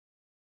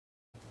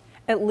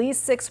At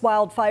least 6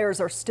 wildfires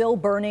are still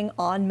burning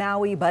on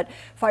Maui, but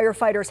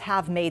firefighters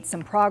have made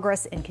some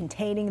progress in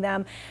containing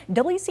them.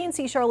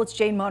 WCNC Charlotte's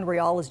Jane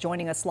Monreal is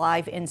joining us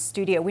live in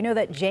studio. We know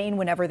that, Jane,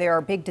 whenever there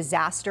are big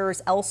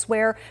disasters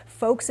elsewhere,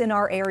 folks in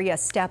our area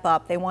step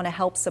up. They want to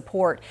help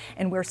support,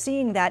 and we're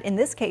seeing that in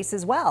this case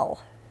as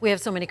well. We have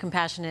so many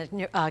compassionate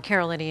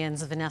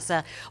Carolinians,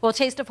 Vanessa. Well,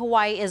 Taste of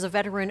Hawaii is a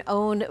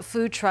veteran-owned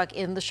food truck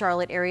in the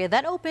Charlotte area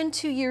that opened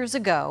 2 years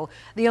ago.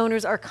 The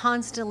owners are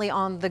constantly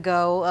on the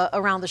go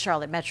around the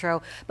Charlotte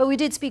metro, but we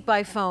did speak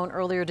by phone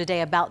earlier today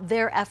about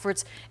their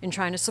efforts in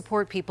trying to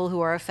support people who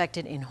are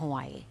affected in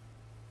Hawaii.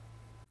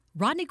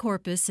 Rodney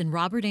Corpus and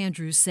Robert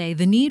Andrews say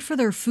the need for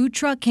their food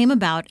truck came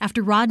about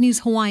after Rodney's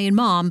Hawaiian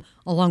mom,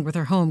 along with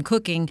her home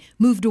cooking,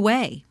 moved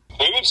away.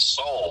 Food's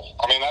soul.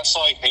 I mean, that's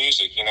like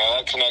music, you know,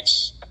 that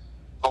connects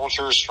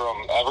cultures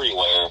from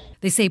everywhere.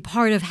 They say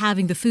part of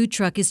having the food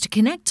truck is to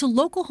connect to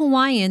local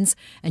Hawaiians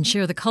and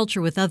share the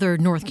culture with other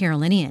North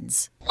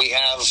Carolinians. We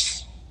have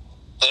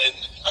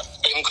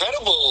the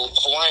incredible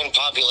Hawaiian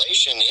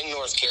population in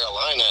North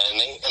Carolina,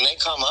 and they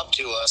come up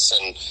to us,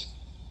 and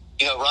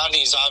you know,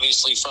 Rodney's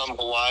obviously from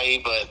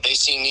Hawaii, but they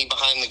see me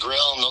behind the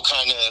grill and they'll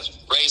kind of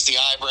raise the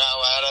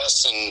eyebrow at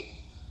us and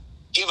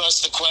give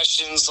us the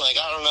questions like,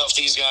 I don't know if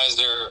these guys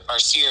are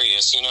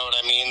serious, you know what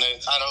I mean?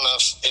 I don't know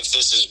if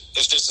this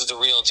is the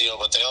real deal,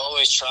 but they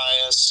always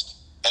try us,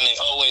 and they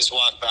always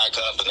walk back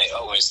up, and they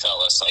always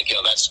tell us, like,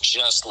 yo, that's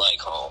just like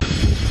home.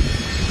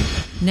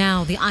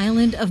 Now, the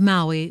island of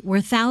Maui,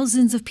 where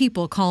thousands of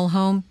people call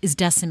home, is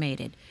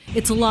decimated.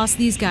 It's a loss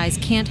these guys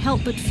can't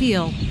help but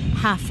feel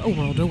half a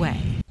world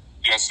away.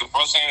 Yes, the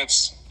first thing,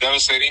 it's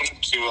devastating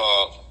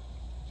to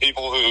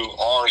people who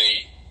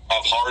already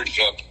have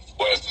hardship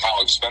with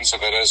how expensive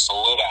it is to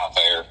live out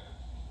there.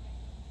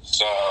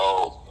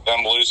 So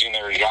them losing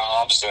their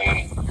jobs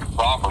and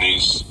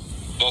properties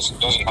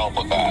doesn't help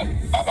with that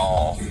at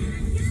all.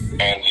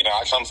 And, you know,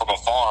 I come from a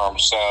farm,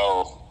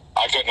 so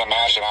I couldn't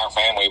imagine our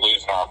family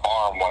losing our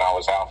farm when I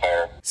was out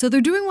there. So they're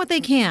doing what they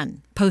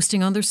can,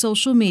 posting on their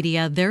social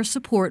media their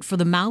support for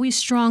the Maui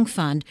Strong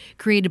Fund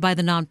created by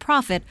the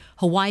nonprofit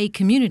Hawaii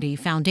Community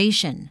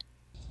Foundation.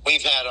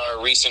 We've had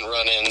our recent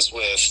run-ins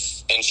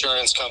with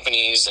insurance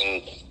companies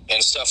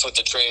and stuff with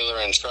the trailer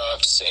and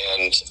trucks,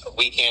 and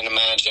we can't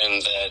imagine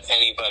that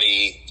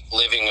anybody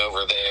living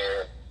over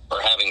there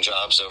or having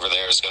jobs over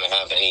there is going to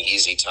have any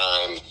easy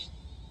time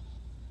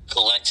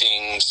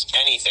collecting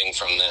anything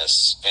from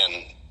this.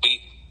 And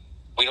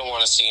we don't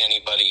want to see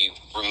anybody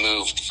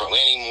removed from,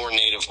 any more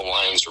Native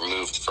Hawaiians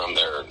removed from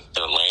their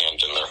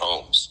land and their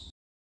homes.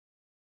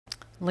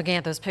 Looking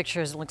at those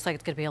pictures, it looks like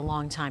it's going to be a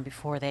long time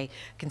before they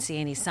can see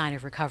any sign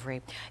of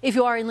recovery. If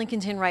you are in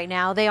Lincolnton right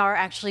now, they are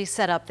actually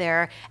set up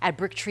there at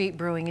Brick Tree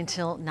Brewing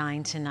until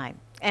 9 tonight.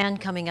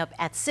 And coming up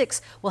at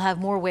 6, we'll have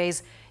more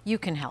ways you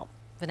can help.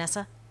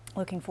 Vanessa?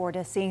 Looking forward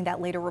to seeing that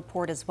later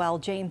report as well.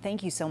 Jane,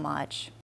 thank you so much.